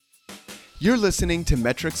You're listening to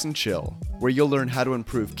Metrics and Chill, where you'll learn how to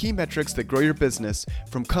improve key metrics that grow your business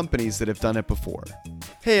from companies that have done it before.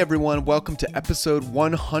 Hey everyone, welcome to episode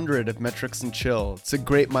 100 of Metrics and Chill. It's a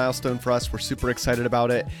great milestone for us. We're super excited about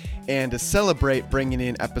it. And to celebrate bringing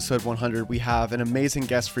in episode 100, we have an amazing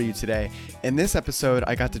guest for you today. In this episode,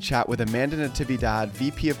 I got to chat with Amanda Natividad,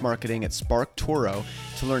 VP of Marketing at SparkToro,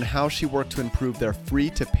 to learn how she worked to improve their free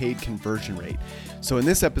to paid conversion rate. So in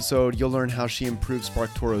this episode, you'll learn how she improved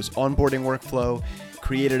SparkToro's onboarding workflow,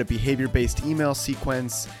 created a behavior-based email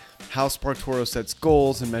sequence, how SparkToro sets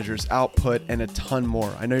goals and measures output, and a ton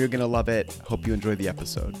more. I know you're going to love it. Hope you enjoy the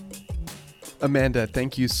episode. Amanda,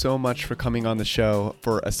 thank you so much for coming on the show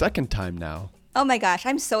for a second time now. Oh my gosh,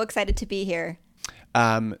 I'm so excited to be here.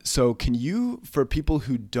 So can you, for people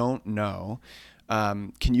who don't know,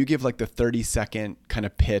 can you give like the 30-second kind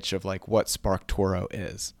of pitch of like what SparkToro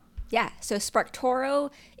is? Yeah, so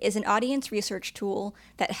SparkToro is an audience research tool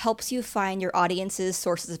that helps you find your audience's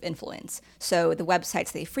sources of influence. So the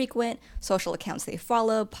websites they frequent, social accounts they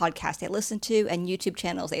follow, podcasts they listen to, and YouTube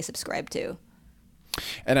channels they subscribe to.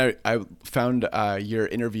 And I found your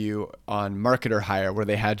interview on Marketer Hire where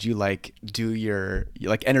they had you like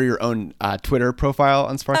enter your own Twitter profile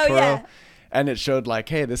on SparkToro. Oh, yeah. And it showed like,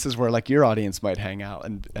 hey, this is where like your audience might hang out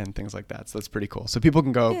and things like that. So that's pretty cool. So people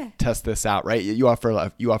can go test this out, right? You offer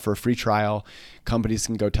a free trial. Companies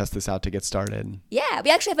can go test this out to get started. Yeah,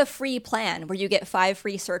 we actually have a free plan where you get 5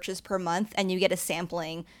 free searches per month and you get a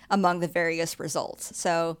sampling among the various results.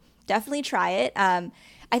 So definitely try it. I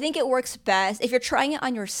think it works best if you're trying it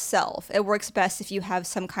on yourself. It works best if you have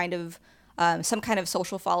some kind of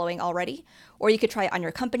social following already, or you could try it on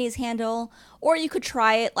your company's handle, or you could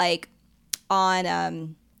try it like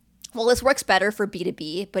on, this works better for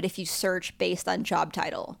B2B, but if you search based on job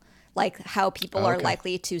title, like how people are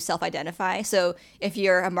likely to self-identify. So if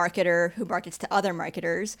you're a marketer who markets to other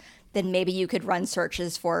marketers, then maybe you could run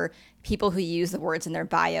searches for people who use the words in their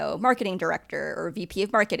bio, marketing director or VP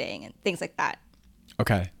of marketing and things like that.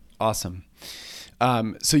 Okay, awesome.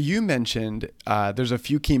 So you mentioned there's a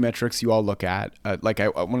few key metrics you all look at. I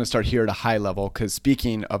want to start here at a high level because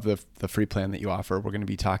speaking of the free plan that you offer, we're going to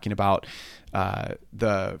be talking about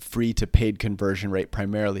the free to paid conversion rate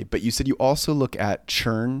primarily. But you said you also look at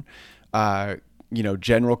churn,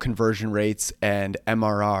 general conversion rates and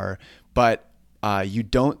MRR, but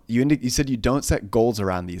you said you don't set goals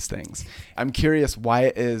around these things. I'm curious why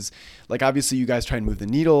it is, like obviously you guys try and move the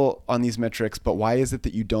needle on these metrics, but why is it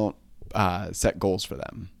that you don't set goals for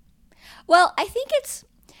them? Well, I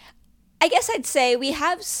guess I'd say we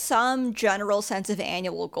have some general sense of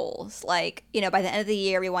annual goals. Like, by the end of the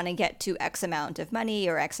year, we want to get to X amount of money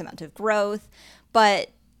or X amount of growth. But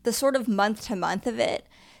the sort of month to month of it,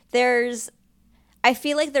 I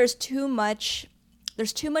feel like there's too much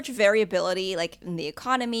variability, like in the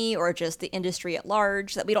economy or just the industry at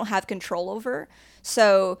large, that we don't have control over.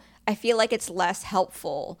 So I feel like it's less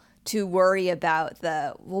helpful to worry about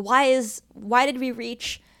why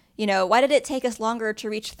did it take us longer to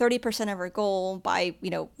reach 30% of our goal by,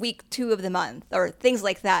 week 2 of the month, or things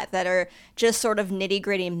like that are just sort of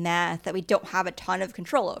nitty-gritty math that we don't have a ton of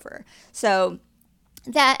control over. So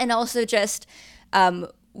that, and also just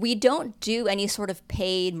we don't do any sort of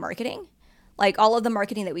paid marketing. Like all of the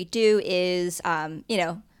marketing that we do is, I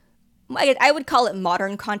would call it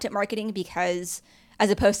modern content marketing because, as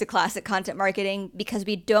opposed to classic content marketing, because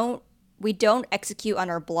we don't execute on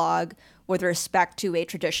our blog with respect to a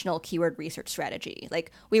traditional keyword research strategy.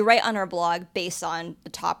 Like we write on our blog based on the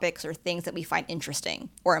topics or things that we find interesting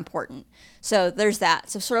or important. So there's that.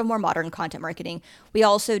 So sort of more modern content marketing. We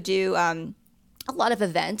also do a lot of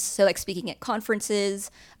events. So like speaking at conferences,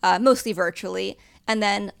 mostly virtually. And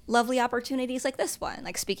then lovely opportunities like this one,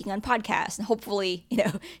 like speaking on podcasts and hopefully,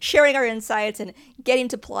 sharing our insights and getting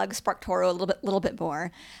to plug SparkToro a little bit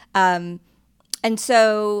more. And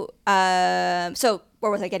so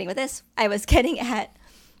where was I getting with this? I was getting at,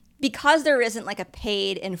 because there isn't like a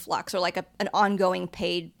paid influx or like an ongoing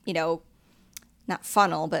paid, not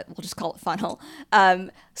funnel, but we'll just call it funnel.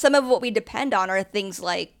 Some of what we depend on are things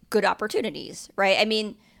like good opportunities, right? I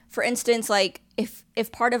mean, for instance, like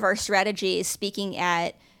if part of our strategy is speaking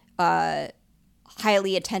at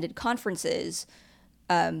highly attended conferences,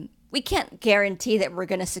 we can't guarantee that we're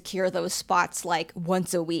going to secure those spots like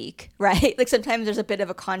once a week, right? Like sometimes there's a bit of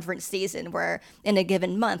a conference season where in a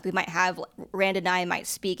given month, we might have, Rand and I might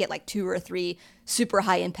speak at like 2 or 3 super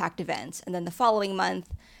high impact events. And then the following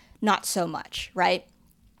month, not so much, right?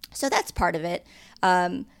 So that's part of it.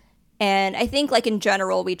 And I think like in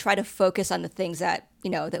general, we try to focus on the things that,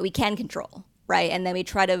 that we can control, right? And then we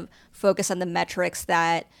try to focus on the metrics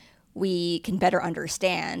that we can better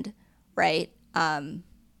understand, right?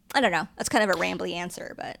 I don't know. That's kind of a rambly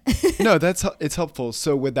answer, but No, it's helpful.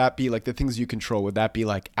 So would that be like the things you control? Would that be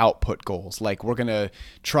like output goals? Like we're gonna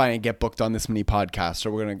try and get booked on this many podcasts,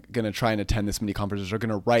 or we're gonna try and attend this many conferences, or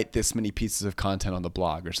gonna write this many pieces of content on the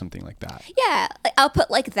blog, or something like that. yeah, like output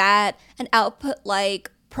like that, and output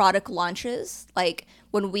like product launches, like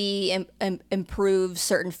when we improve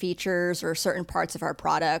certain features or certain parts of our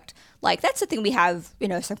product, like that's something we have,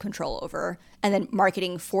 some control over, and then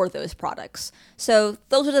marketing for those products. So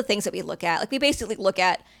those are the things that we look at. Like we basically look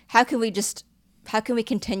at how can we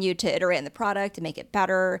continue to iterate on the product and make it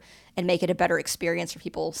better and make it a better experience for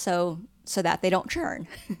people so that they don't churn.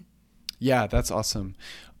 Yeah, that's awesome.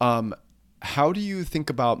 How do you think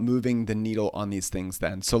about moving the needle on these things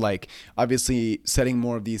then? So like obviously setting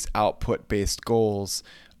more of these output based goals,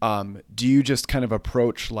 do you just kind of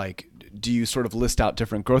approach like, do you sort of list out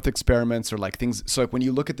different growth experiments or like things? So like when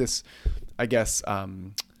you look at this, I guess,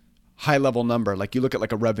 high level number, like you look at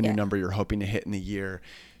like a revenue number you're hoping to hit in the year,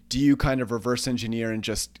 do you kind of reverse engineer and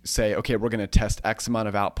just say, okay, we're going to test X amount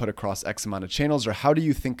of output across X amount of channels? Or how do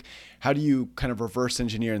you kind of reverse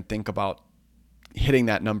engineer and think about hitting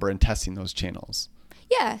that number and testing those channels?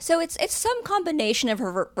 Yeah, so it's some combination of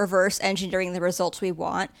reverse engineering the results we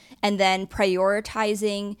want and then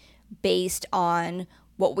prioritizing based on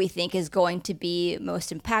what we think is going to be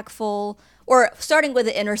most impactful, or starting with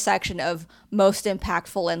the intersection of most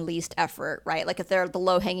impactful and least effort, right? Like if they're the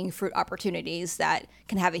low-hanging fruit opportunities that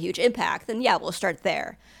can have a huge impact, then yeah, we'll start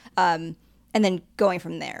there. And then going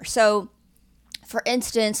from there. So for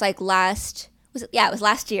instance, like last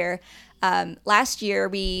year, over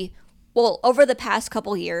the past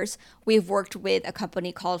couple years, we've worked with a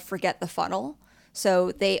company called Forget the Funnel.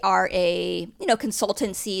 So they are a,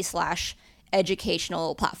 consultancy /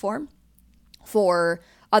 educational platform for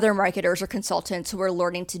other marketers or consultants who are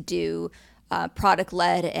learning to do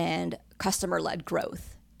product-led and customer-led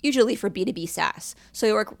growth, usually for B2B SaaS.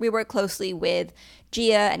 So we work closely with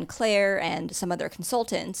Gia and Claire and some other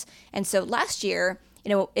consultants. And so last year,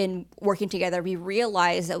 in working together, we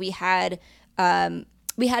realized that we had a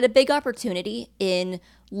big opportunity in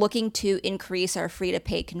looking to increase our free to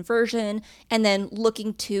paid conversion and then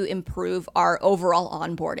looking to improve our overall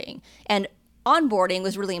onboarding. And onboarding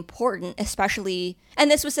was really important, especially,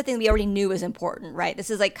 and this was something we already knew was important, right?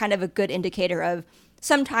 This is like kind of a good indicator of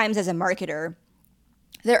sometimes as a marketer,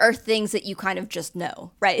 there are things that you kind of just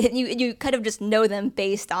know, right? You kind of just know them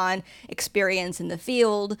based on experience in the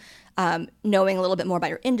field, knowing a little bit more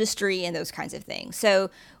about your industry and those kinds of things.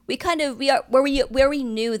 So where we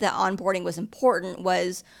knew that onboarding was important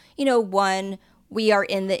was, one, we are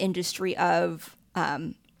in the industry of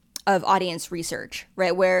audience research,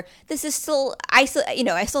 right? Where this is I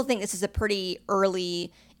still think this is a pretty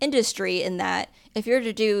early industry in that if you're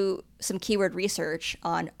to do some keyword research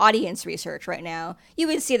on audience research right now, you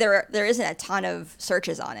would see there isn't a ton of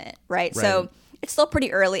searches on it, right? So it's still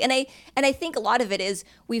pretty early. And I think a lot of it is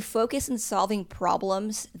we focus on solving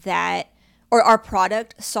problems or our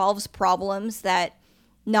product solves problems that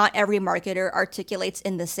not every marketer articulates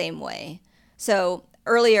in the same way. So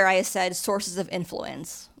earlier I said sources of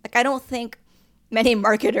influence. Like I don't think many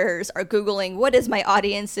marketers are Googling what is my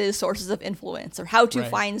audience's sources of influence or how to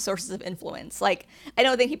find sources of influence. Like I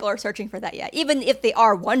don't think people are searching for that yet, even if they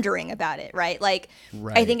are wondering about it, right? Like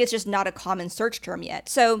I think it's just not a common search term yet.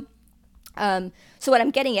 So what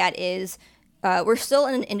I'm getting at is we're still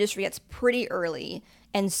in an industry that's pretty early.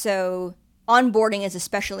 And so onboarding is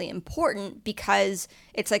especially important because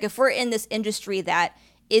it's like if we're in this industry that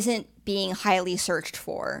isn't being highly searched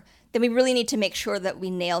for, then we really need to make sure that we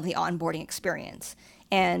nail the onboarding experience.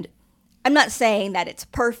 And I'm not saying that it's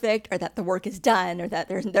perfect or that the work is done or that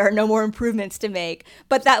there are no more improvements to make,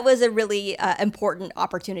 but that was a really important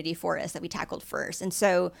opportunity for us that we tackled first. And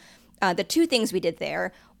so the two things we did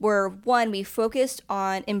there were, one, we focused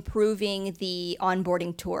on improving the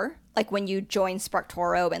onboarding tour. Like when you join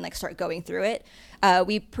SparkToro and like start going through it,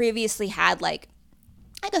 we previously had like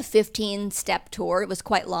a 15-step tour. It was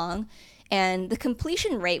quite long. And the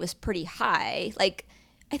completion rate was pretty high. Like,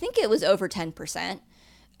 I think it was over 10%.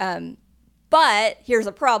 But here's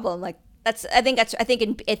a problem. Like, I think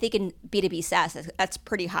in B2B SaaS, that's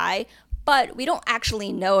pretty high. But we don't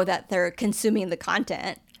actually know that they're consuming the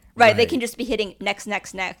content, right? They can just be hitting next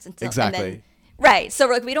until, exactly. And then, right. So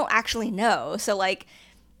like we don't actually know. So in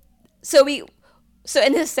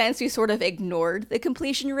this sense, we sort of ignored the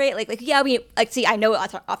completion rate. I know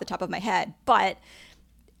it off the top of my head, but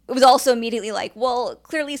it was also immediately like, well,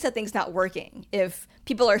 clearly something's not working. If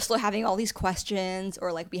people are still having all these questions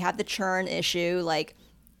or like we have the churn issue, like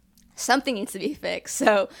something needs to be fixed.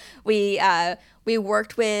 So we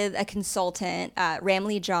worked with a consultant,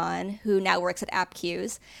 Ramlee John, who now works at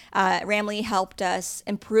AppQues. Ramlee helped us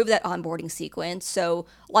improve that onboarding sequence. So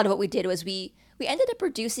a lot of what we did was we ended up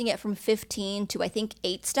reducing it from 15 to I think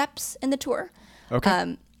 8 steps in the tour.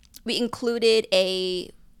 Okay. We included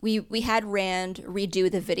we had Rand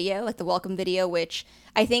redo the video, like the welcome video, which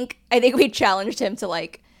I think we challenged him to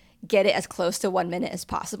like get it as close to 1 minute as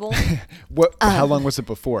possible. How long was it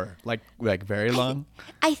before? Like very long?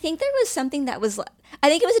 I think there was something that was, I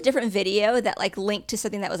think it was a different video that like linked to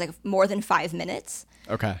something that was like more than 5 minutes.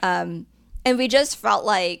 Okay. And we just felt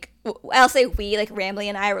like, I'll say we, like Ramlee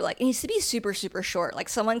and I were like, it needs to be super, super short. Like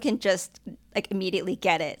someone can just like immediately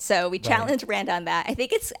get it. So we challenged Rand on that. I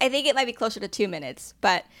think it might be closer to 2 minutes,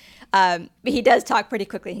 but he does talk pretty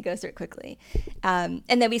quickly. He goes through it quickly. And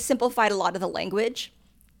then we simplified a lot of the language.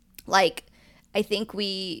 Like, I think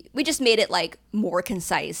we just made it like more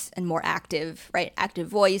concise and more active, right? Active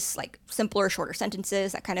voice, like simpler, shorter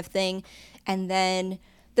sentences, that kind of thing. And then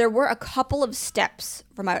there were a couple of steps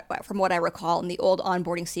from what I recall in the old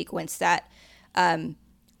onboarding sequence that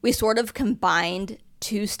we sort of combined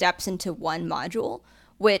 2 steps into one module,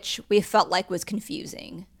 which we felt like was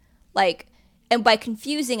confusing. Like, and by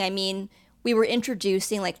confusing, I mean we were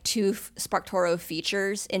introducing like 2 SparkToro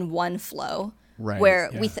features in one flow. Right, where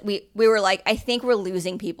yeah. we were like, I think we're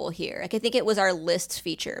losing people here. Like, I think it was our lists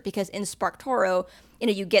feature, because in SparkToro,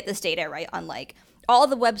 you get this data, right, on like all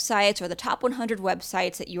the websites or the top 100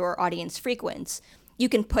 websites that your audience frequents. You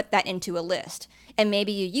can put that into a list. And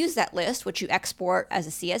maybe you use that list, which you export as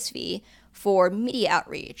a CSV, for media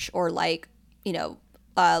outreach or like,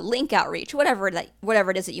 link outreach, whatever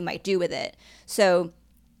it is that you might do with it. So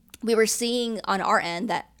we were seeing on our end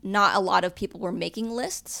that not a lot of people were making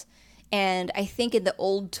lists. And I think in the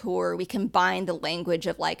old tour, we combined the language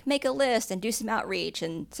of like make a list and do some outreach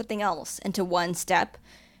and something else into one step.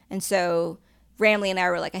 And so Ramlee and I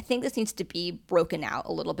were like, I think this needs to be broken out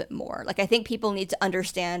a little bit more. Like, I think people need to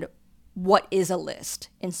understand what is a list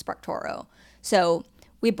in SparkToro. So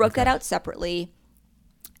we broke that out separately.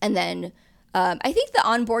 And then I think the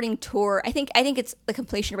onboarding tour, I think it's the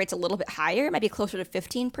completion rate's a little bit higher. It might be closer to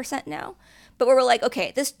 15% now. But we were like,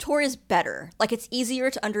 okay, this tour is better. Like, it's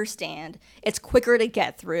easier to understand. It's quicker to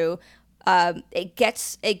get through. It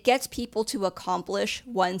gets people to accomplish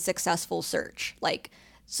one successful search, like,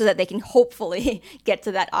 so that they can hopefully get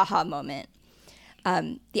to that aha moment.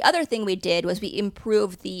 The other thing we did was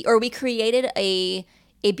we created a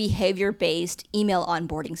behavior-based email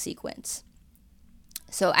onboarding sequence.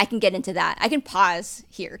 So I can get into that. I can pause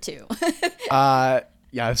here too.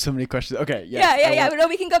 Yeah, I have so many questions. Okay. Yeah. No,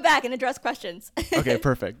 we can go back and address questions. Okay,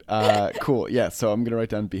 perfect. Cool. Yeah, so I'm going to write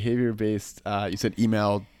down behavior-based. You said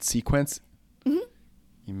email sequence?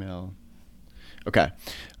 Mm-hmm. Email. Okay.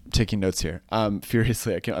 I'm taking notes here.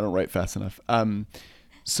 Furiously, I don't write fast enough.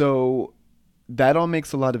 So that all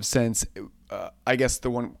makes a lot of sense. I guess the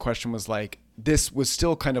one question was like, this was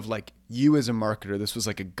still kind of like you as a marketer, this was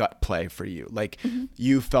like a gut play for you. Like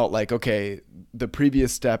you felt like, okay, the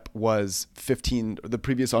previous step was 15, the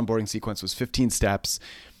previous onboarding sequence was 15 steps.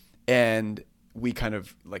 And we kind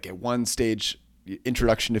of like at one stage,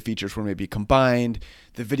 introduction to features were maybe combined.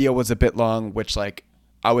 The video was a bit long, which like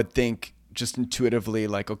I would think just intuitively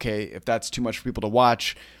like, okay, if that's too much for people to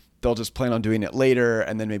watch, they'll just plan on doing it later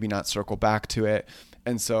and then maybe not circle back to it.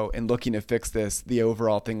 And so in looking to fix this, the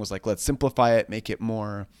overall thing was like, let's simplify it, make it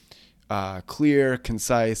more clear,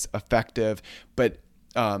 concise, effective. But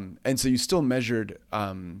and so you still measured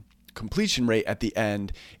completion rate at the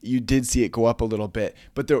end. You did see it go up a little bit,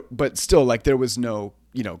 but still like there was no,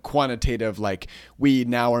 quantitative, like we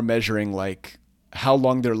now are measuring like how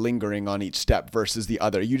long they're lingering on each step versus the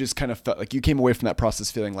other. You just kind of felt like you came away from that process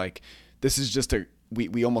feeling like this is just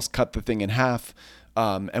we almost cut the thing in half.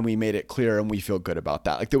 And we made it clear and we feel good about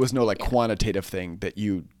that. Like there was no quantitative thing that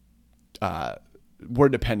you were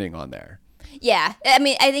depending on there. Yeah. I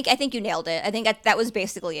mean, I think you nailed it. I think that was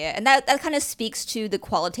basically it. And that kind of speaks to the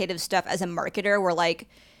qualitative stuff as a marketer where like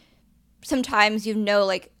sometimes,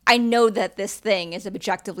 like I know that this thing is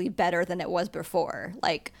objectively better than it was before.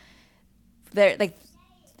 Like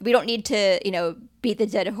we don't need to, beat the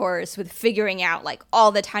dead horse with figuring out like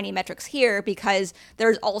all the tiny metrics here, because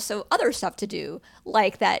there's also other stuff to do,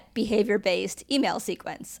 like that behavior-based email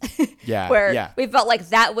sequence. Yeah. Where we felt like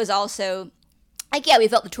that was also like, we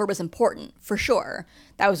felt the tour was important for sure.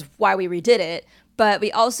 That was why we redid it. But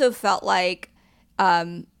we also felt like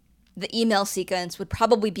the email sequence would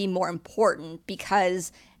probably be more important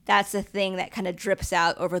because that's the thing that kind of drips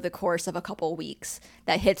out over the course of a couple of weeks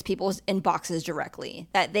that hits people's inboxes directly,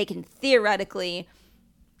 that they can theoretically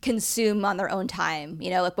consume on their own time, you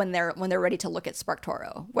know, like when they're ready to look at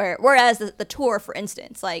SparkToro. Whereas the tour, for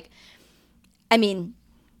instance, like, I mean,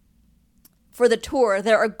 for the tour,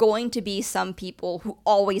 there are going to be some people who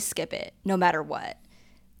always skip it no matter what.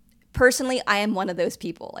 Personally, I am one of those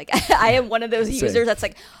people. Like, I am one of those users that's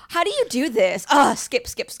like, how do you do this? Skip.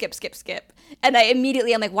 And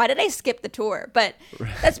I'm like, why did I skip the tour? But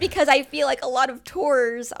that's because I feel like a lot of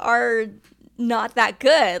tours are not that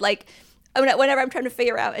good. Like, whenever I'm trying to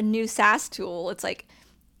figure out a new SaaS tool, it's like,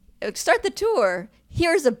 start the tour.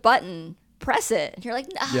 Here's a button. Press it. And you're like,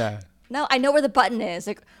 nah. Yeah. No, I know where the button is.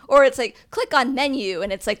 Like, or it's like, click on menu,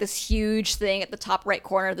 and it's like this huge thing at the top right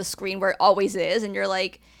corner of the screen where it always is. And you're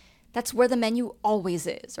like, that's where the menu always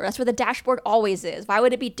is, or that's where the dashboard always is. Why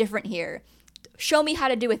would it be different here? Show me how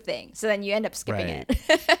to do a thing. So then you end up skipping it.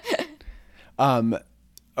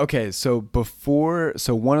 Okay, so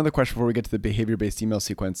one other question before we get to the behavior-based email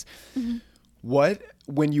sequence.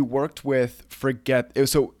 When you worked with Forget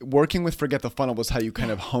the Funnel was how you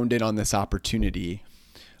kind of honed in on this opportunity.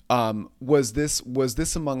 Was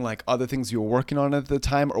this among like other things you were working on at the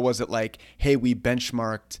time, or was it like, hey, we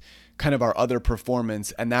benchmarked kind of our other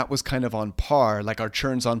performance and that was kind of on par, like our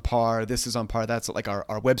churn's on par, this is on par, that's like our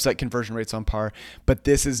website conversion rate's on par, but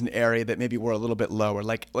this is an area that maybe we're a little bit lower.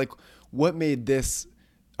 Like what made this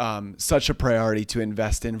such a priority to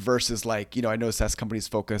invest in versus like, you know, I know SaaS companies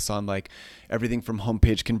focus on like everything from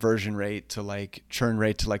homepage conversion rate to like churn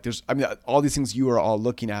rate to like all these things you are all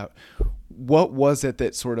looking at. What was it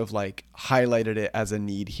that sort of like highlighted it as a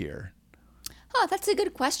need here? Oh, that's a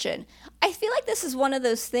good question. I feel like this is one of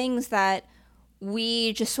those things that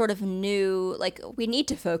we just sort of knew, like, we need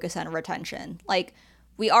to focus on retention. Like,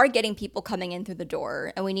 we are getting people coming in through the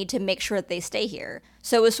door, and we need to make sure that they stay here.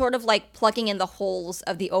 So it was sort of like plugging in the holes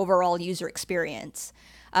of the overall user experience.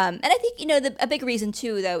 And I think, you know, a big reason,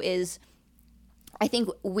 too, though, is I think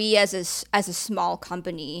we as a small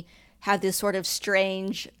company have this sort of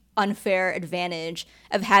strange, unfair advantage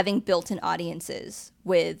of having built-in audiences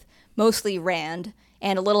with mostly Rand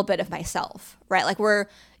and a little bit of myself, right? Like we're,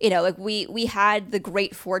 you know, like we had the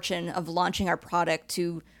great fortune of launching our product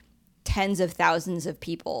to tens of thousands of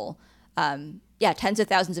people. Tens of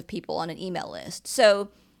thousands of people on an email list.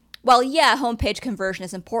 So while, homepage conversion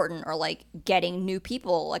is important, or like getting new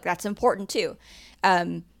people, like that's important too.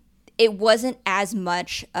 It wasn't as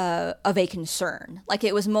much of a concern. Like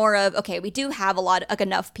it was more of, okay, we do have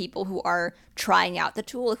enough people who are trying out the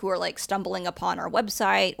tool, who are like stumbling upon our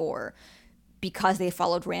website, or because they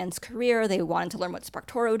followed Rand's career, they wanted to learn what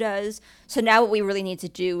SparkToro does. So now what we really need to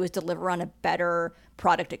do is deliver on a better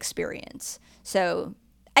product experience. So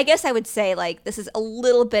I guess I would say like this is a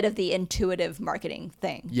little bit of the intuitive marketing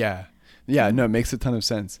thing. Yeah. No, it makes a ton of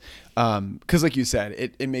sense. 'Cause like you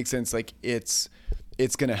said, it makes sense. Like it's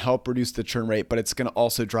going to help reduce the churn rate, but it's going to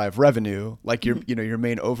also drive revenue, like your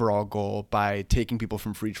main overall goal, by taking people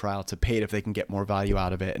from free trial to paid if they can get more value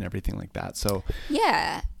out of it and everything like that. So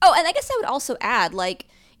yeah. Oh, and I guess I would also add, like,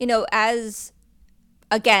 you know, as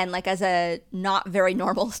a not very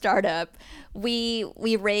normal startup, we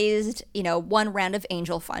raised, you know, one round of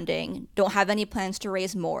angel funding, don't have any plans to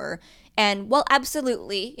raise more. And well,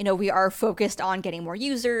 absolutely, you know, we are focused on getting more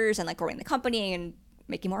users and like growing the company and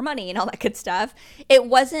making more money and all that good stuff. It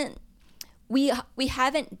wasn't, we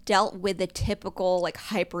haven't dealt with the typical like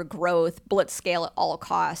hyper growth, blitz scale at all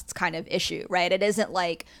costs kind of issue, right? It isn't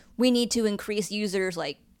like we need to increase users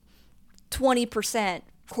like 20%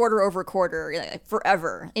 quarter over quarter, like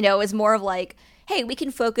forever. You know, it's more of like, hey, we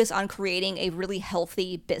can focus on creating a really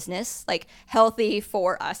healthy business, like healthy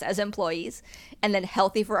for us as employees, and then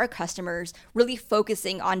healthy for our customers, really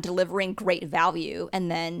focusing on delivering great value,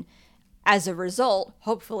 and then as a result,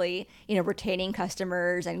 hopefully, you know, retaining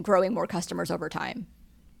customers and growing more customers over time.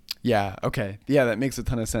 Yeah. Okay. Yeah, that makes a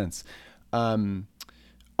ton of sense.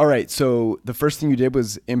 All right. So the first thing you did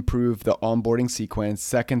was improve the onboarding sequence.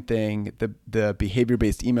 Second thing, the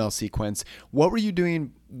behavior-based email sequence. What were you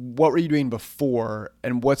doing before,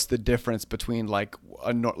 and what's the difference between like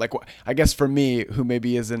I guess for me, who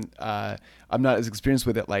maybe isn't, I'm not as experienced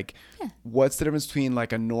with it. Like, what's the difference between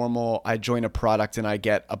like a normal, I join a product and I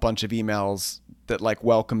get a bunch of emails that like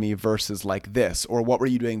welcome me, versus like this? Or what were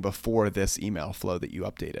you doing before this email flow that you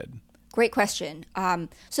updated? Great question.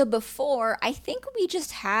 So before, I think we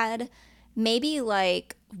just had maybe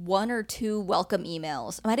like one or two welcome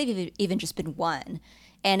emails. It might have even just been one.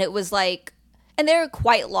 And it was like, and they're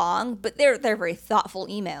quite long, but they're very thoughtful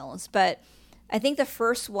emails. But I think the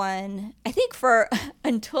first one, I think for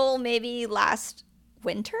until maybe last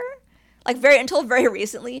winter, Like until very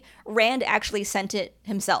recently, Rand actually sent it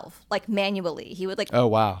himself, like manually. He would like Oh,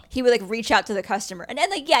 wow. he would like reach out to the customer, and then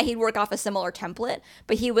like yeah, he'd work off a similar template,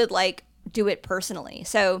 but he would like do it personally.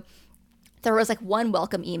 So there was like one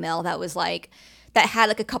welcome email that was like that had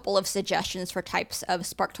like a couple of suggestions for types of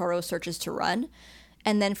SparkToro searches to run,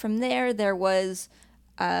 and then from there was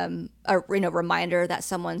a reminder that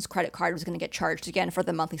someone's credit card was going to get charged again for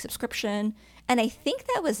the monthly subscription, and I think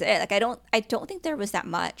that was it. Like I don't think there was that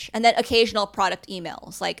much, and then occasional product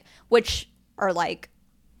emails, like which are like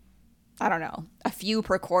I don't know, a few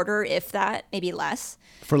per quarter, if that, maybe less.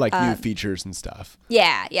 For like new features and stuff.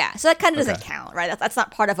 Yeah. So that kind of doesn't count, right? That's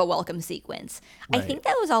not part of a welcome sequence. Right. I think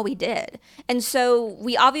that was all we did. And so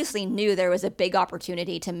we obviously knew there was a big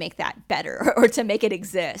opportunity to make that better or to make it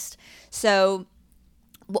exist. So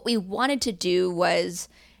what we wanted to do was,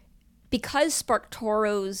 because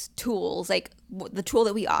SparkToro's tools, like the tool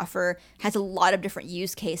that we offer, has a lot of different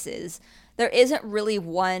use cases, there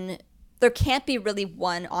can't be really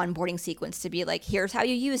one onboarding sequence to be like, here's how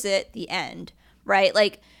you use it, the end, right?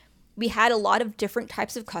 Like we had a lot of different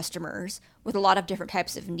types of customers with a lot of different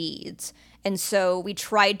types of needs. And so we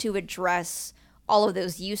tried to address all of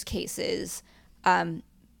those use cases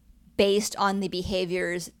based on the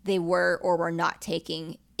behaviors they were or were not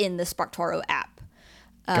taking in the SparkToro app.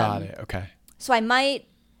 Got it. Okay. So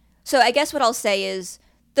I guess what I'll say is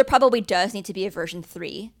there probably does need to be a version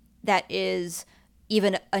 3 that is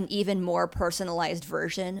an even more personalized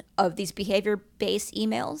version of these behavior-based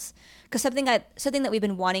emails. Because something that we've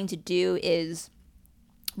been wanting to do is,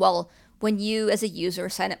 well, when you as a user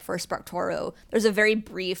sign up for SparkToro, there's a very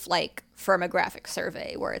brief like firmographic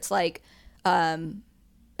survey where it's like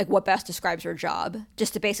what best describes your job,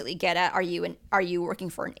 just to basically get at are you working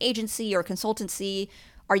for an agency or consultancy?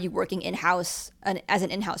 Are you working in-house as an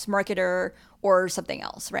in-house marketer or something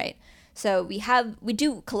else, right? So we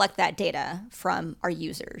do collect that data from our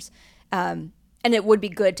users. And it would be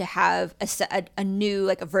good to have a new,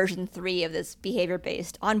 like a version 3 of this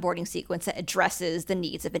behavior-based onboarding sequence that addresses the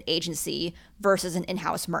needs of an agency versus an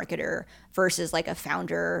in-house marketer versus like a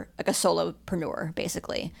founder, like a solopreneur,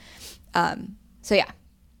 basically. So yeah.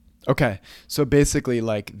 Okay. So basically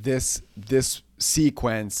like this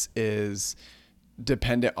sequence is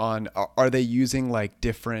dependent on, are they using like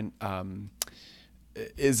different,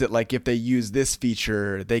 is it like if they use this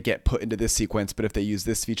feature, they get put into this sequence, but if they use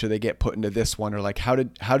this feature, they get put into this one? Or like, how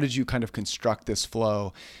did you kind of construct this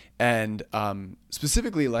flow? And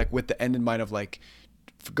specifically like with the end in mind of like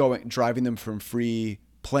driving them from free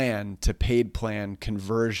plan to paid plan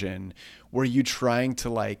conversion, were you trying to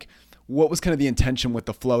like, what was kind of the intention with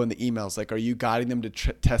the flow in the emails? Like, are you guiding them to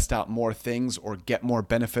test out more things or get more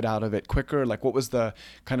benefit out of it quicker? Like, what was the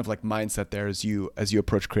kind of like mindset there as you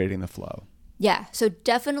approach creating the flow? Yeah, so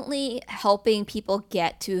definitely helping people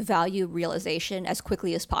get to value realization as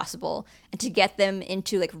quickly as possible and to get them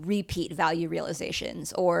into like repeat value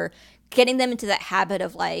realizations, or getting them into that habit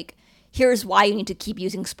of like, here's why you need to keep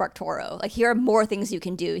using SparkToro. Like, here are more things you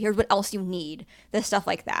can do. Here's what else you need. This stuff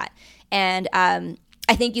like that. And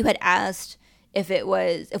I think you had asked if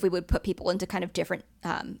we would put people into kind of different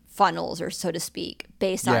funnels, or so to speak,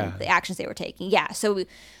 based on the actions they were taking. Yeah, so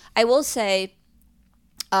I will say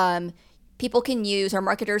people can use, or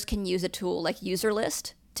marketers can use a tool like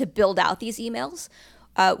UserList to build out these emails.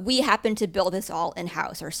 We happen to build this all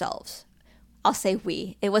in-house ourselves. I'll say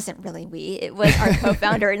we. It wasn't really we. It was our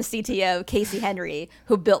co-founder and CTO, Casey Henry,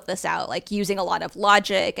 who built this out, like using a lot of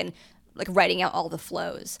logic and like writing out all the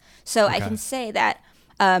flows. So I can say that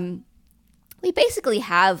we basically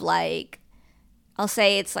have like, I'll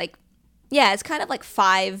say it's like, yeah, it's kind of like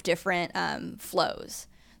 5 different flows.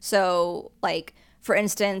 So like, for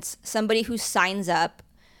instance, somebody who signs up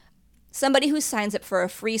for a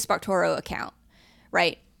free SparkToro account,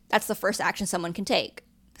 right? That's the first action someone can take,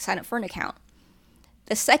 sign up for an account.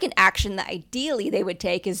 The second action that ideally they would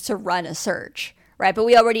take is to run a search, right? But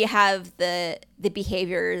we already have the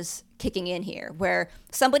behaviors kicking in here where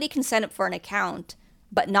somebody can sign up for an account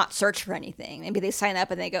but not search for anything. Maybe they sign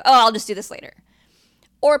up and they go, oh, I'll just do this later.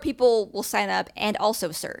 Or people will sign up and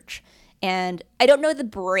also search. And I don't know the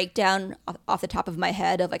breakdown off the top of my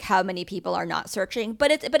head of like how many people are not searching,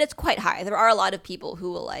 but it's quite high. There are a lot of people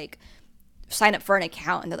who will like sign up for an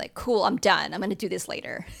account and they're like, cool, I'm done. I'm going to do this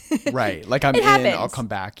later. Right. Like I'm in, happens. I'll come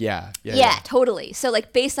back. Yeah, totally. So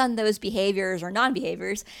like based on those behaviors or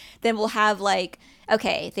non-behaviors, then we'll have like,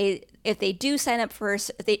 okay, if they do sign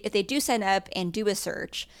up and do a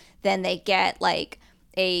search, then they get like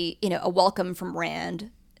a welcome from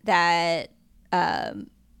Rand that,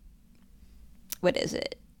 what is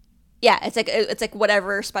it? Yeah, it's like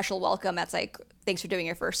whatever special welcome that's like thanks for doing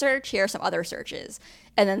your first search. Here are some other searches.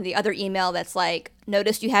 And then the other email that's like,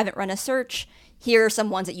 noticed you haven't run a search. Here are some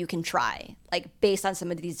ones that you can try, like based on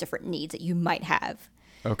some of these different needs that you might have.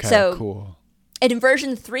 Okay, so, cool. And in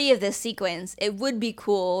version 3 of this sequence, it would be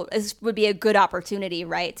cool. This would be a good opportunity,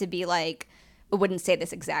 right? To be like, I wouldn't say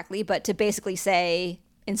this exactly, but to basically say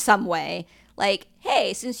in some way, like,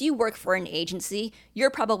 hey, since you work for an agency, you're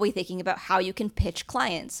probably thinking about how you can pitch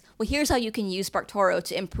clients. Well, here's how you can use SparkToro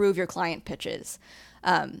to improve your client pitches.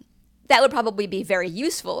 That would probably be very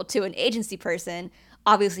useful to an agency person,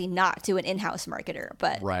 obviously not to an in-house marketer,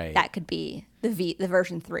 but that could be the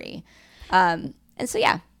version 3. And so,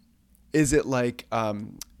 yeah. Is it like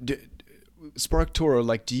SparkToro,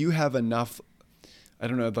 like, do you have enough, I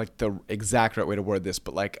don't know, like the exact right way to word this,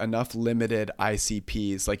 but like enough limited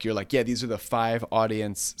ICPs, like you're like, yeah, these are the 5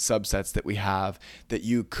 audience subsets that we have, that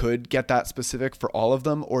you could get that specific for all of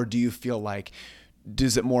them? Or do you feel like,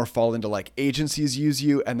 does it more fall into like agencies use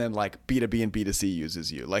you and then like B2B and B2C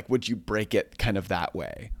uses you? Like, would you break it kind of that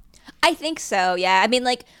way? I think so, yeah. I mean,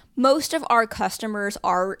 like, most of our customers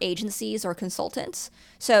are agencies or consultants.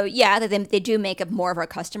 So, yeah, they do make up more of our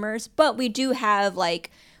customers. But we do have a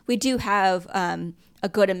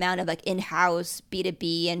good amount of like in-house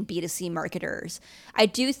B2B and B2C marketers. I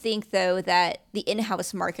do think, though, that the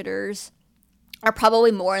in-house marketers are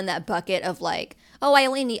probably more in that bucket of like, oh, I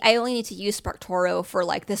only need to use SparkToro for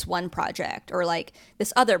like this one project or like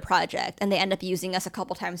this other project, and they end up using us a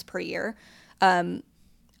couple times per year.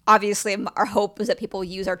 Obviously, our hope is that people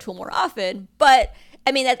use our tool more often, but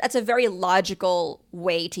I mean, that's a very logical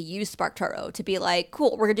way to use SparkToro, to be like,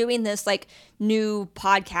 cool, we're doing this like new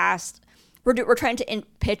podcast. We're trying to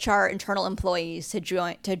pitch our internal employees to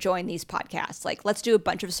join these podcasts. Like, let's do a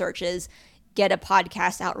bunch of searches, get a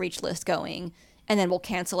podcast outreach list going, and then we'll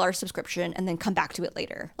cancel our subscription and then come back to it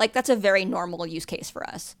later. Like, that's a very normal use case for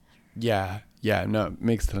us. Yeah, no, it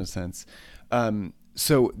makes a ton of sense.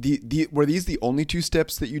 So were these the only 2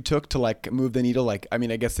 steps that you took to like move the needle? Like, I mean,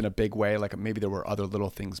 I guess in a big way, like maybe there were other little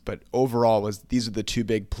things, but overall these are the 2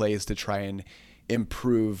 big plays to try and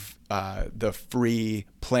improve the free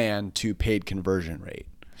plan to paid conversion rate.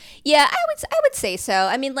 Yeah, I would say so.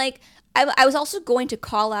 I mean, like, I was also going to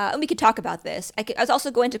call out, and we could talk about this. I was also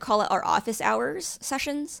going to call out our office hours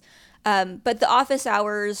sessions, but the office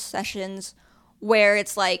hours sessions where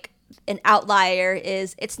it's like an outlier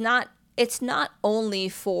is it's not only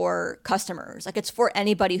for customers, like it's for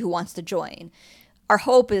anybody who wants to join. Our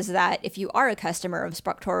hope is that if you are a customer of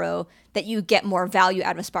SparkToro, that you get more value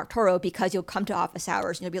out of SparkToro because you'll come to office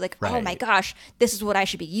hours and you'll be like, oh my gosh, this is what I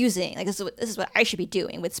should be using. Like, this is what I should be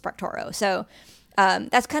doing with SparkToro. So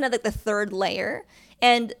that's kind of like the third layer.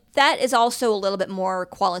 And that is also a little bit more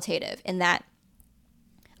qualitative in that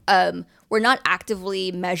we're not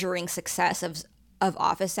actively measuring success of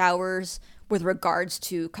office hours with regards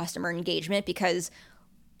to customer engagement, because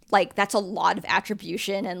like that's a lot of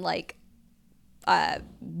attribution and like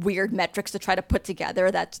weird metrics to try to put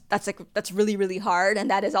together. That's really, really hard. And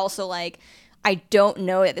that is also like, I don't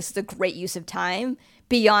know that this is a great use of time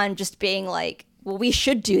beyond just being like, well, we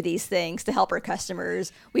should do these things to help our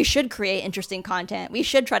customers. We should create interesting content. We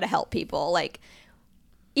should try to help people. Like,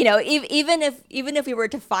 you know, even if we were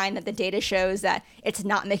to find that the data shows that it's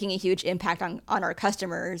not making a huge impact on our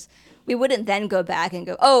customers, we wouldn't then go back and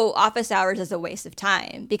go, oh, office hours is a waste of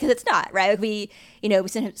time, because it's not, right? Like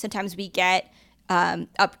sometimes we get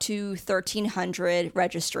up to 1,300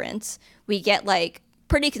 registrants. We get like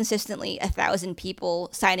pretty consistently 1,000 people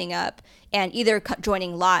signing up and either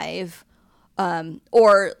joining live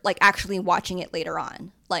or like actually watching it later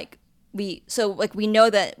on. Like we know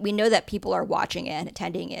that people are watching it and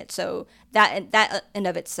attending it. So that in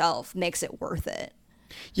of itself makes it worth it.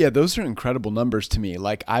 Yeah, those are incredible numbers to me.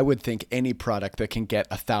 Like, I would think any product that can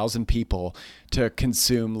get 1,000 people to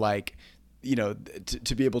consume, like, you know,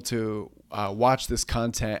 to be able to watch this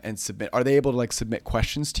content and submit. Are they able to like submit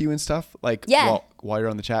questions to you and stuff? Like, yeah. while you're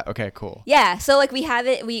on the chat? Okay, cool. Yeah. So like we have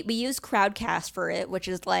it, we use Crowdcast for it, which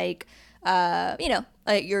is like,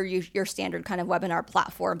 your standard kind of webinar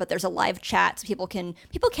platform, but there's a live chat, so people can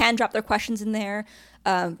drop their questions in there,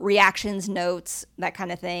 reactions, notes, that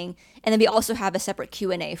kind of thing. And then we also have a separate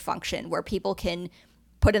Q&A function where people can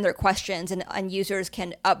put in their questions and users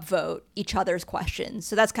can upvote each other's questions.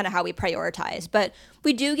 So that's kind of how we prioritize. But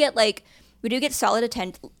we do get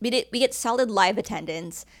solid we get solid live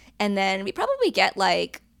attendance, and then we probably get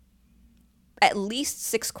like at least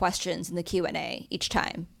 6 questions in the Q&A each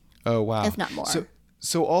time. Oh, wow. If not more.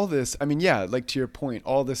 So all this, I mean, yeah, like to your point,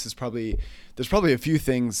 all this is probably, there's probably a few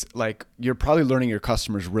things like you're probably learning your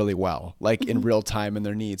customers really well, like in real time and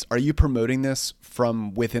their needs. Are you promoting this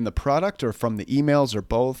from within the product or from the emails or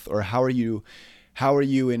both? Or how are you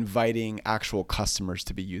inviting actual customers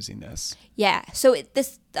to be using this? Yeah. So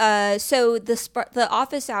the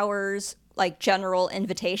office hours like general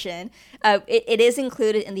invitation, it is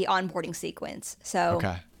included in the onboarding sequence. So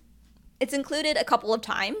Okay. it's included a couple of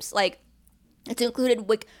times. Like it's included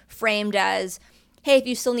like framed as, hey, if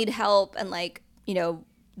you still need help and like,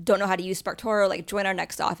 don't know how to use SparkToro, like join our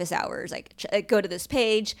next office hours, like go to this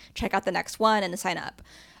page, check out the next one and sign up.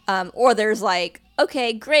 Or there's like,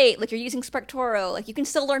 okay, great, like you're using SparkToro, like you can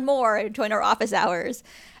still learn more, join our office hours.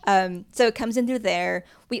 So it comes in through there.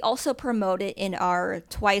 We also promote it in our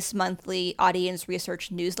twice monthly audience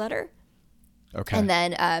research newsletter. Okay. And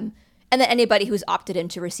then anybody who's opted in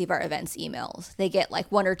to receive our events emails, they get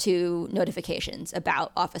like 1 or 2 notifications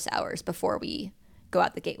about office hours before we go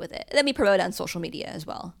out the gate with it. And then we promote it on social media as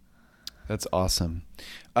well. That's awesome.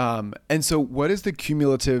 And so what has the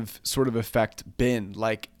cumulative sort of effect been?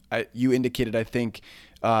 Like you indicated, I think,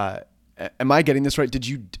 am I getting this right?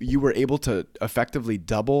 You were able to effectively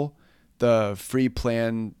double the free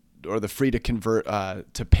plan or the free to convert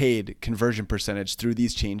to paid conversion percentage through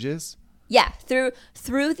these changes? Yeah, through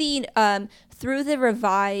the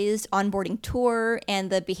revised onboarding tour and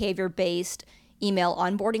the behavior-based email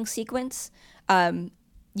onboarding sequence, we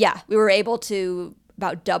were able to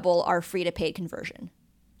about double our free to paid conversion.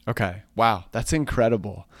 Okay. Wow. That's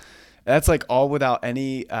incredible. That's like all without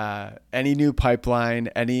any new pipeline,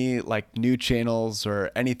 any like new channels or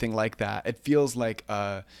anything like that. It feels like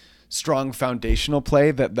a strong foundational play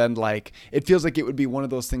that then like, it feels like it would be one of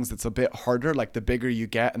those things that's a bit harder, like the bigger you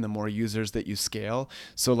get and the more users that you scale.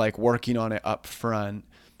 So like working on it up front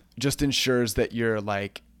just ensures that you're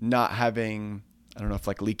like not having, I don't know if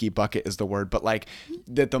like leaky bucket is the word, but like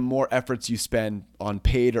that the more efforts you spend on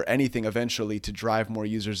paid or anything eventually to drive more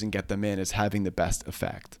users and get them in is having the best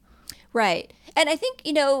effect. Right. And I think,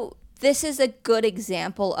 this is a good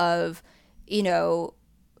example of,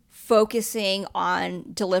 focusing on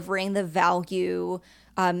delivering the value,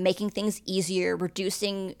 making things easier,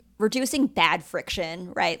 reducing bad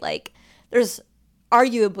friction, right? Like there's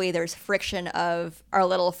friction of our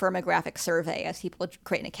little firmographic survey as people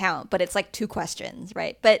create an account, but it's like 2 questions,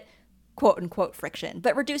 right? But quote unquote friction,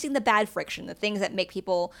 but reducing the bad friction, the things that make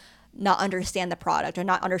people not understand the product or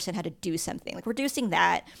not understand how to do something, like reducing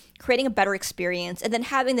that, creating a better experience, and then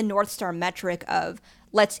having the North Star metric of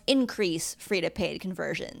let's increase free to paid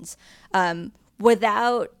conversions,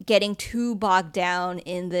 without getting too bogged down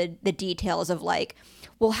in the details of like,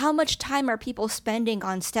 well, how much time are people spending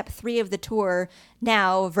on step 3 of the tour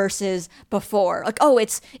now versus before? Like, oh,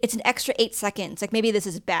 it's an extra 8 seconds. Like maybe this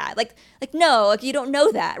is bad. Like no, like you don't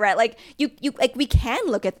know that, right? Like you like we can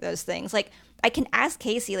look at those things. Like I can ask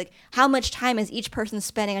Casey like how much time is each person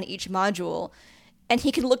spending on each module, and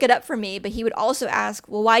he can look it up for me. But he would also ask,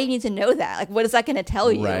 well, why do you need to know that? Like, what is that going to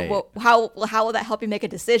tell you? Right. Well, how will that help you make a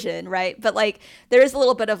decision, right? But like there is a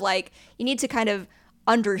little bit of like you need to kind of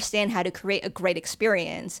understand how to create a great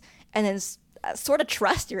experience and then sort of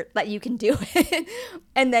trust that you can do it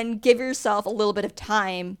and then give yourself a little bit of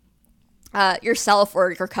time, yourself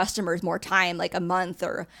or your customers more time, like a month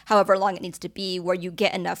or however long it needs to be, where you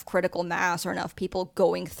get enough critical mass or enough people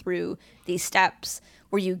going through these steps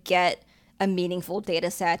where you get a meaningful data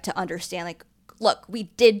set to understand like, look, we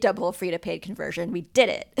did double free to paid conversion. We did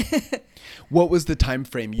it. What was the time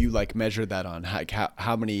frame you like measured that on? Like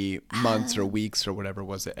how many months or weeks or whatever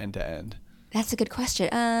was it end to end? That's a good question.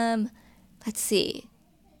 Let's see.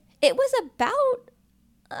 It was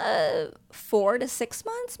about 4 to 6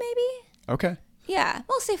 months, maybe. Okay. Yeah,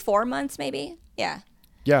 we'll say 4 months, maybe. Yeah.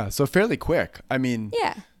 Yeah, so fairly quick. I mean,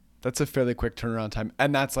 Yeah. that's a fairly quick turnaround time.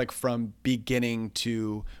 And that's like from beginning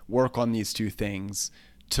to work on these 2 things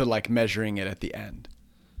to like measuring it at the end.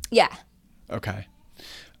 Yeah. Okay.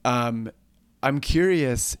 I'm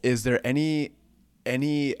curious, is there any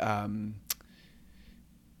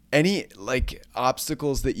like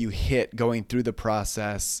obstacles that you hit going through the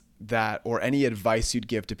process or any advice you'd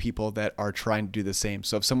give to people that are trying to do the same?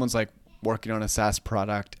 So if someone's like working on a SaaS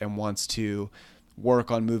product and wants to work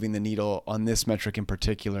on moving the needle on this metric in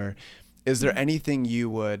particular, is there anything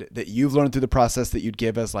that you've learned through the process that you'd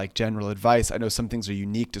give as like general advice? I know some things are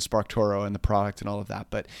unique to SparkToro and the product and all of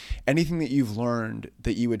that, but anything that you've learned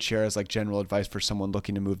that you would share as like general advice for someone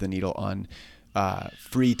looking to move the needle on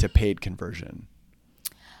free to paid conversion?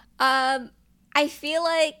 I feel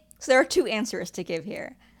like, so there are 2 answers to give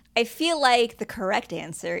here. I feel like the correct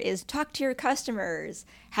answer is talk to your customers.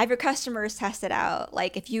 Have your customers test it out.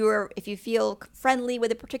 Like if you feel friendly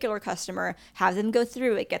with a particular customer, have them go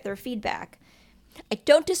through it, get their feedback. I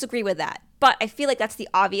don't disagree with that, but I feel like that's the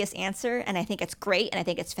obvious answer, and I think it's great, and I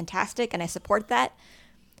think it's fantastic, and I support that.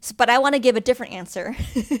 But I want to give a different answer,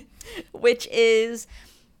 which is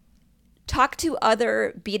talk to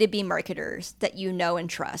other B2B marketers that you know and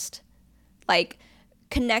trust. Like,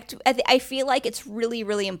 connect. I feel like it's really,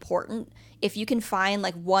 really important if you can find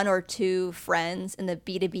like one or two friends in the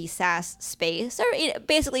B2B SaaS space, or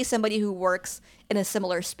basically somebody who works in a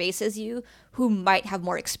similar space as you, who might have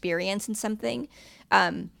more experience in something,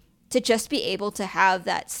 to just be able to have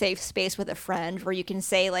that safe space with a friend where you can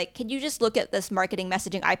say, like, can you just look at this marketing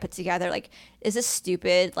messaging I put together? Like, is this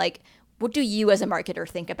stupid? Like, what do you as a marketer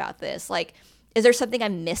think about this? Like, is there something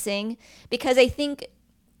I'm missing? Because I think,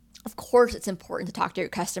 of course, it's important to talk to your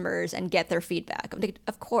customers and get their feedback.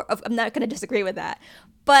 Of course, I'm not going to disagree with that.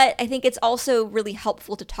 But I think it's also really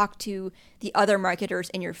helpful to talk to the other marketers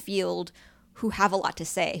in your field who have a lot to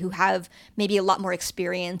say, who have maybe a lot more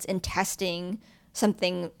experience in testing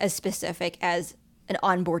something as specific as an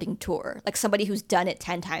onboarding tour, like somebody who's done it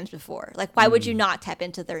 10 times before. Like, why would you not tap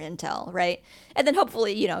into their intel, right? And then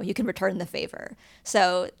hopefully, you can return the favor.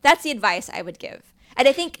 So that's the advice I would give. And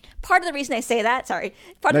I think part of the reason I say that,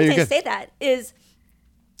 is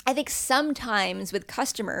I think sometimes with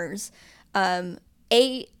customers, an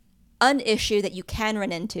issue that you can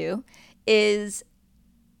run into is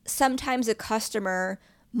sometimes a customer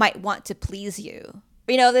might want to please you.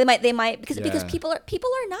 They might because people are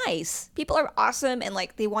nice. People are awesome, and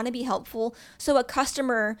like they want to be helpful. So a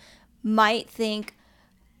customer might think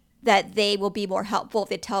that they will be more helpful if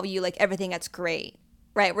they tell you like everything that's great,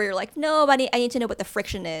 right? Where you're like, no, but I need to know what the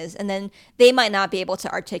friction is, and then they might not be able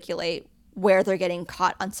to articulate where they're getting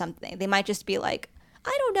caught on something. They might just be like,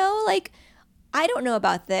 I don't know, like, I don't know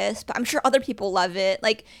about this, but I'm sure other people love it.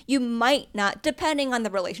 Like, you might not, depending on the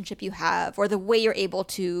relationship you have or the way you're able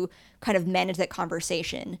to kind of manage that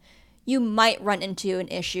conversation, you might run into an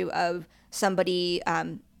issue of somebody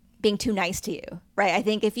being too nice to you, right? I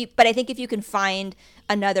think if you can find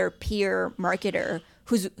another peer marketer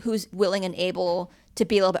who's willing and able to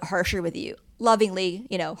be a little bit harsher with you, lovingly,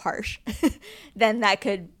 harsh, then that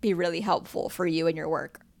could be really helpful for you in your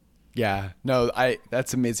work. Yeah, no,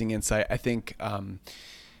 that's amazing insight. I think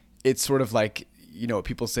it's sort of like, what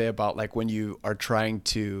people say about like when you are trying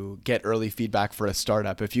to get early feedback for a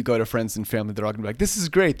startup, if you go to friends and family, they're all gonna be like, this is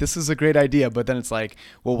great, this is a great idea. But then it's like,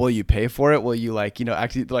 well, will you pay for it? Will you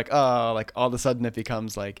actually like, oh, like all of a sudden it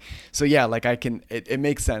becomes like, so yeah, like it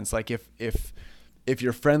makes sense. Like if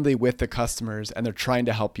you're friendly with the customers and they're trying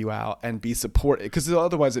to help you out and be supportive, because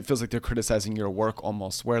otherwise it feels like they're criticizing your work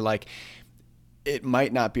almost, where like, it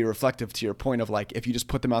might not be reflective to your point of like, if you just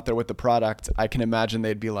put them out there with the product, I can imagine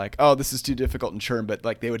they'd be like, oh, this is too difficult and churn, but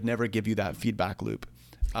like they would never give you that feedback loop.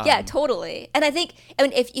 Yeah, totally. And I think,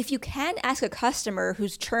 if you can ask a customer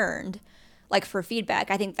who's churned, like for feedback,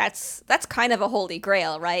 I think that's kind of a holy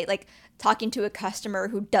grail, right? Like talking to a customer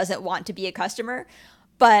who doesn't want to be a customer,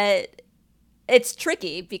 but it's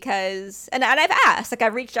tricky because, and I've asked, like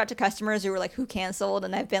I've reached out to customers who were like, who canceled?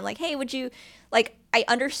 And I've been like, hey, would you, like, I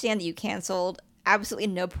understand that you canceled. Absolutely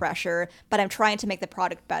no pressure, but I'm trying to make the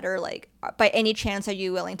product better. Like, by any chance, are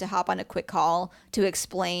you willing to hop on a quick call to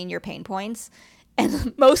explain your pain points?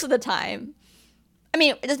 And most of the time,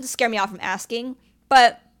 it doesn't scare me off from asking,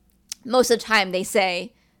 but most of the time they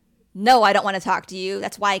say, no, I don't want to talk to you.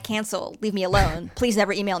 That's why I canceled. Leave me alone. Please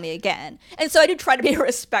never email me again. And so I do try to be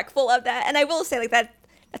respectful of that. And I will say like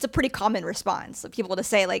that's a pretty common response of people to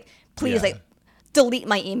say like, please, like, delete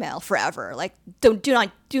my email forever. Like, do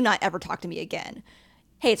not ever talk to me again.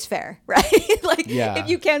 Hey, it's fair, right? Like, if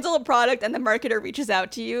you cancel a product and the marketer reaches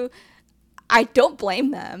out to you, I don't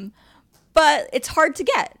blame them. But it's hard to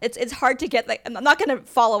get. It's hard to get. Like, I'm not going to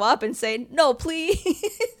follow up and say, no,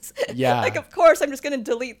 please. Yeah. Like, of course, I'm just going to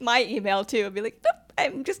delete my email too and be like, nope,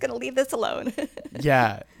 I'm just going to leave this alone.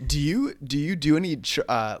 Yeah. Do you do any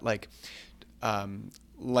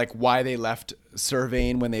like why they left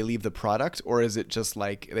surveying when they leave the product, or is it just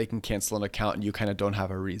like they can cancel an account and you kind of don't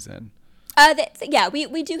have a reason?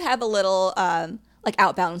 We do have a little like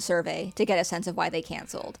outbound survey to get a sense of why they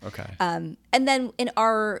canceled. Okay. And then in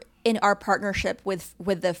our partnership with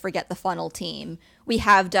the Forget the Funnel team, we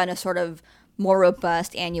have done a sort of more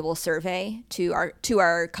robust annual survey to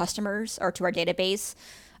our customers or to our database.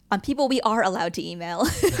 People we are allowed to email,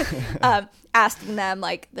 asking them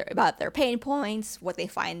like about their pain points, what they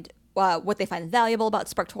find valuable about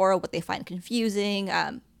SparkToro, what they find confusing,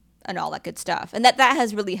 and all that good stuff. And that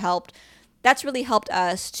has really helped that's really helped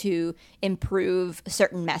us to improve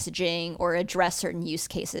certain messaging or address certain use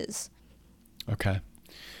cases. Okay.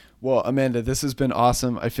 Well, Amanda, this has been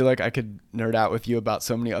awesome. I feel like I could nerd out with you about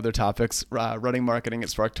so many other topics running marketing at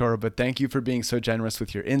SparkToro, but thank you for being so generous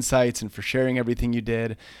with your insights and for sharing everything you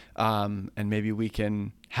did. And maybe we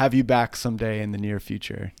can have you back someday in the near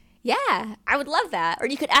future. Yeah, I would love that. Or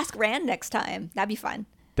you could ask Rand next time. That'd be fun.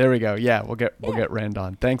 There we go. Yeah, we'll get Rand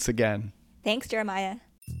on. Thanks again. Thanks, Jeremiah.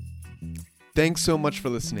 Thanks so much for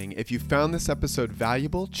listening. If you found this episode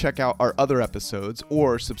valuable, check out our other episodes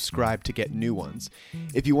or subscribe to get new ones.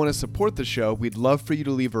 If you want to support the show, we'd love for you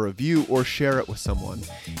to leave a review or share it with someone.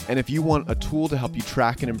 And if you want a tool to help you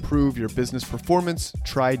track and improve your business performance,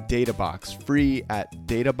 try DataBox, free at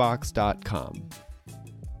databox.com.